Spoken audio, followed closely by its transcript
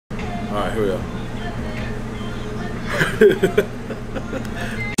Alright, here we go.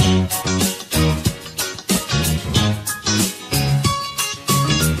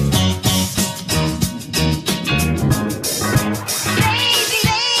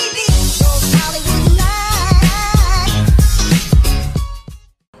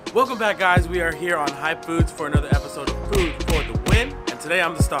 Welcome back, guys. We are here on HypeFoods for another episode of Food for the Win, and today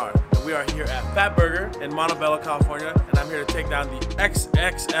I'm the star. And we are here at Fatburger in Montebello, California, and I'm here to take down the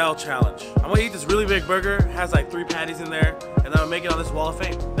XXXL challenge. I'm gonna eat this really big burger. It has like 3 patties in there, and I'm gonna make it on this wall of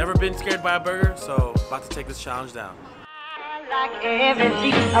fame. Never been scared by a burger, so about to take this challenge down. I like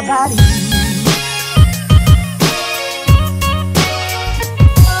everything about you.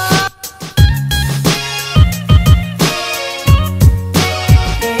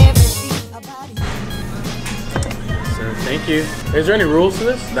 Thank you. Is there any rules to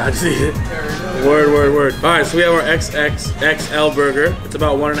this? Nah, just eat it. Word. Alright, so we have our XXXL burger. It's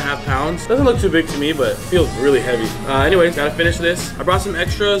about 1.5 pounds. Doesn't look too big to me, but feels really heavy. Anyways, gotta finish this. I brought some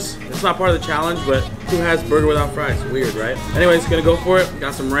extras. It's not part of the challenge, but who has burger without fries? Weird, right? Anyways, gonna go for it.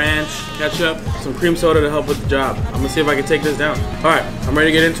 Got some ranch, ketchup, some cream soda to help with the job. I'm gonna see if I can take this down. Alright, I'm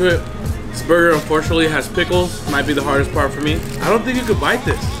ready to get into it. This burger, unfortunately, has pickles. Might be the hardest part for me. I don't think you could bite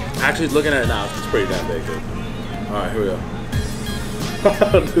this. Actually, looking at it now, it's pretty damn big, dude. Alright, here we go.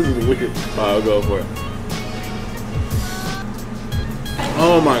 This is wicked. Alright, I'll go for it.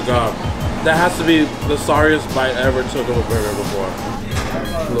 Oh my god. That has to be the sorriest bite I ever took of a burger before.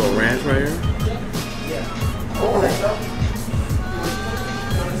 A little ranch right here.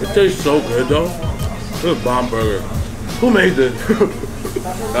 It tastes so good though. This is a bomb burger. Who made this?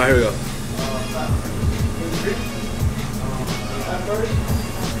 Alright, here we go.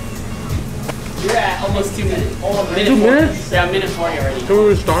 You're at almost 2 minutes. 2 minutes? Yeah, minute 40 already. Can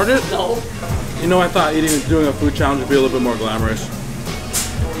we start it? No. You know, I thought doing a food challenge would be a little bit more glamorous.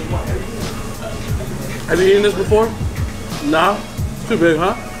 Have you eaten this before? No? It's too big,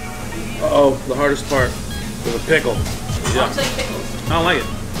 huh? Uh-oh, the hardest part is a pickle. Yeah. I like pickles. I don't like it.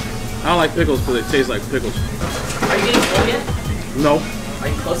 I don't like pickles because they taste like pickles. Are you getting full yet? No. Are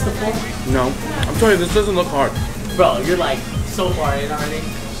you close to full? No. I'm telling you, this doesn't look hard. Bro, you're like so far in already.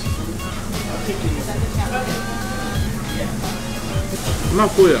 I'm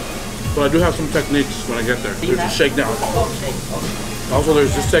not full yet, but I do have some techniques when I get there. There's a shakedown. Also,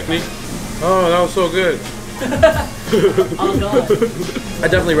 there's this technique. Oh, that was so good. Oh god. I'd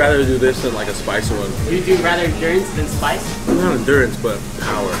definitely rather do this than like a spicy one. You do rather endurance than spice? Not endurance, but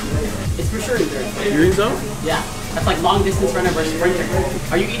power. It's for sure endurance. You think so? Yeah. That's like long distance runner versus sprinter.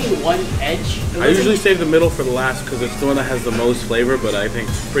 Are you eating one edge? I usually save the middle for the last because it's the one that has the most flavor, but I think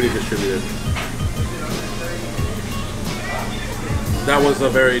it's pretty distributed. That was a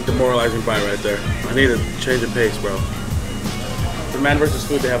very demoralizing bite right there. I need to change of pace, bro. The Man vs.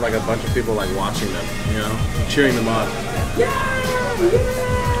 Food, they have like a bunch of people like watching them, you know, cheering them on. Yeah!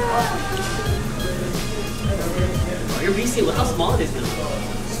 Oh, you're beastie. Look how small it is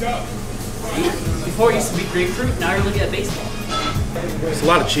now. Before it used to be grapefruit, now you're looking at baseball. It's a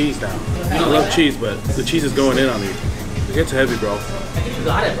lot of cheese now. I love cheese, but the cheese is going in on me. It gets heavy, bro. I think you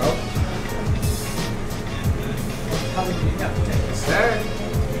got it, bro. Sir,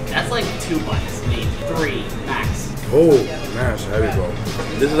 that's like 2 bites, maybe 3 max. Oh, man, that's heavy, bro.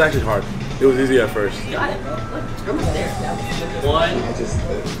 This is actually hard. It was easy at first. You got it, bro. Look, it's almost there. 1.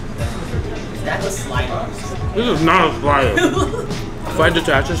 That's a slider. This is not a slider. If I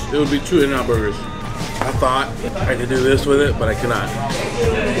detach this, it would be 2 In-N-Out burgers. I thought I could do this with it, but I cannot.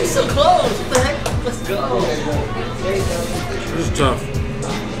 You're so close. What the heck? Let's go. This is tough.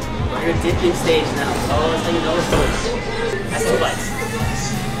 You're dipping stage now. Oh, that's how you know it's close. That's 2 bites.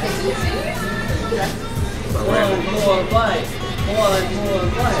 1 more bite. 1 more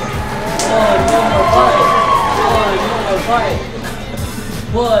bite. 1 more bite. 1 more bite.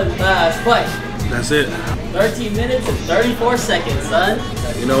 1 last bite. That's it. 13 minutes and 34 seconds, son.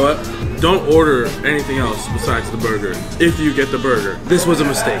 You know what? Don't order anything else besides the burger if you get the burger. This was a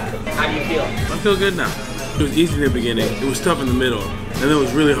mistake. How do you feel? I feel good now. It was easy in the beginning. It was tough in the middle. And then it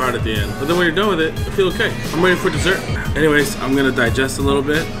was really hard at the end. But then when you're done with it, I feel okay. I'm ready for dessert. Anyways, I'm gonna digest a little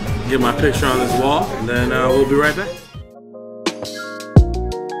bit, get my picture on this wall, and then we'll be right back.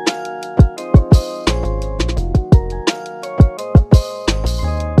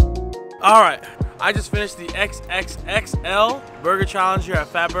 All right, I just finished the XXXL Burger Challenge here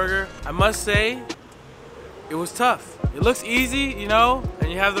at Fatburger. I must say, it was tough. It looks easy, you know,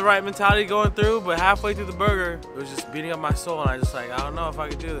 and you have the right mentality going through, but halfway through the burger, it was just beating up my soul, and I just like, I don't know if I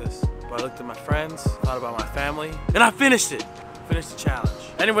could do this. But I looked at my friends, thought about my family, and I finished it. Finished the challenge.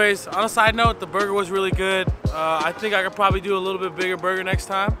 Anyways, on a side note, the burger was really good. I think I could probably do a little bit bigger burger next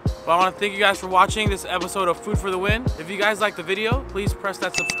time. But I want to thank you guys for watching this episode of Food for the Win. If you guys like the video, please press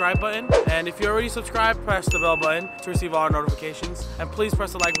that subscribe button. And if you're already subscribed, press the bell button to receive all our notifications. And please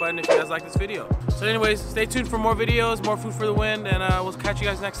press the like button if you guys like this video. So anyways, stay tuned for more videos, more Food for the Win, and we'll catch you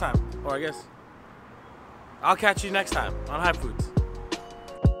guys next time. Or I guess I'll catch you next time on HypeFoods.